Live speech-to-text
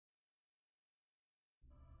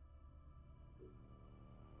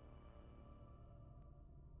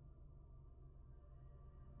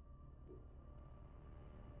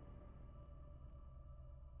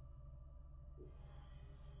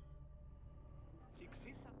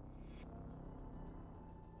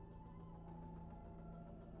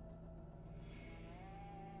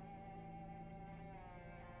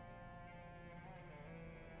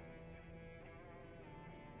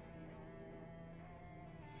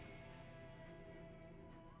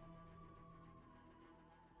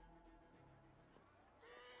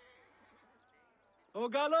Ο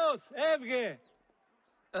καλός, έβγε!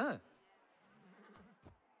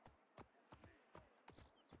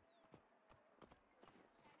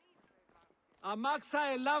 Αμάξα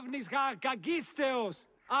ελάβνης κακίστεως,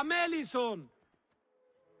 αμέλησον!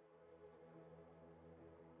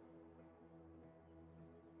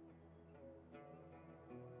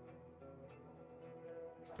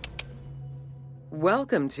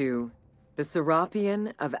 Welcome to the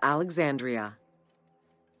Serapeion of Alexandria.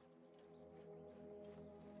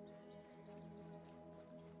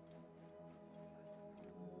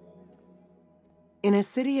 In a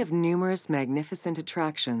city of numerous magnificent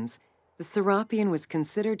attractions, the Serapeion was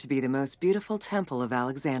considered to be the most beautiful temple of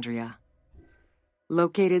Alexandria.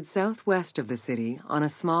 Located southwest of the city on a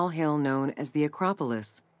small hill known as the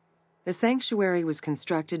Acropolis, the sanctuary was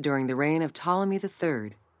constructed during the reign of Ptolemy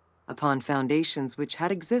III, upon foundations which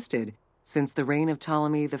had existed since the reign of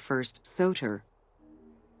Ptolemy I Soter.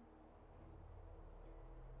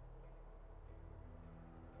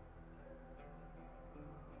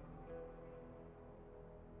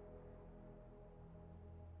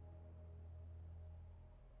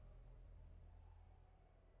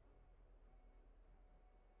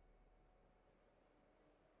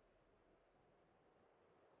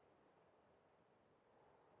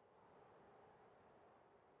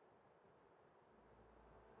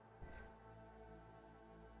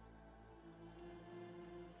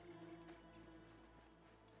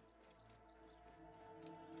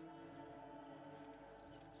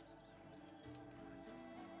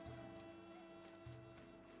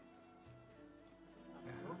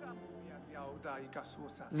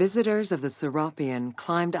 Visitors of the Serapeion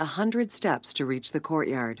climbed 100 steps to reach the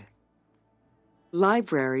courtyard.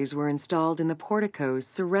 Libraries were installed in the porticos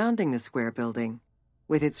surrounding the square building,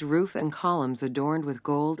 with its roof and columns adorned with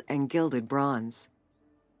gold and gilded bronze.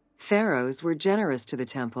 Pharaohs were generous to the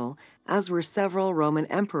temple, as were several Roman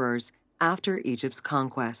emperors after Egypt's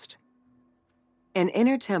conquest. An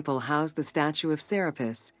inner temple housed the statue of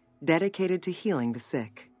Serapis, dedicated to healing the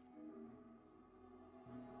sick.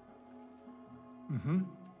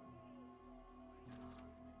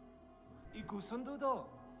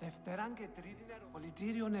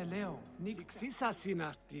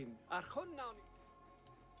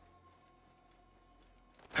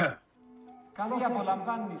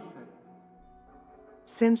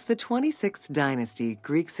 Since the 26th dynasty,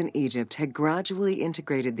 Greeks in Egypt had gradually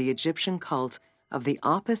integrated the Egyptian cult of the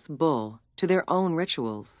Apis bull to their own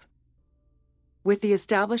rituals. With the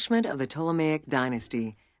establishment of the Ptolemaic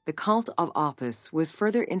dynasty, the cult of Apis was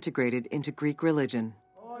further integrated into Greek religion.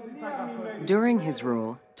 During his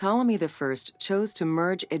rule, Ptolemy I chose to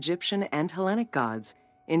merge Egyptian and Hellenic gods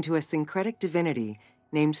into a syncretic divinity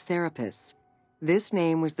named Serapis. This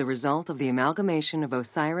name was the result of the amalgamation of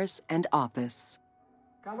Osiris and Apis.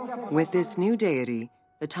 With this new deity,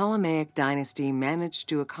 the Ptolemaic dynasty managed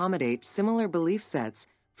to accommodate similar belief sets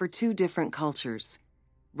for two different cultures,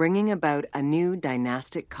 bringing about a new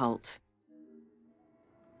dynastic cult.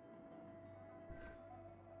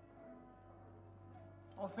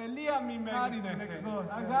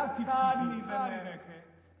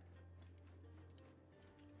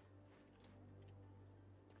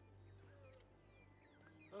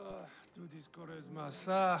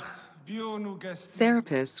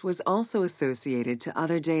 Serapis was also associated to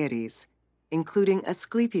other deities, including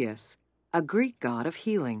Asclepius, a Greek god of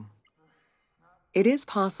healing. It is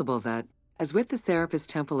possible that, as with the Serapis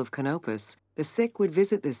Temple of Canopus, the sick would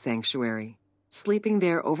visit this sanctuary, sleeping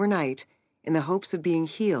there overnight in the hopes of being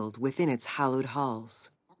healed within its hallowed halls.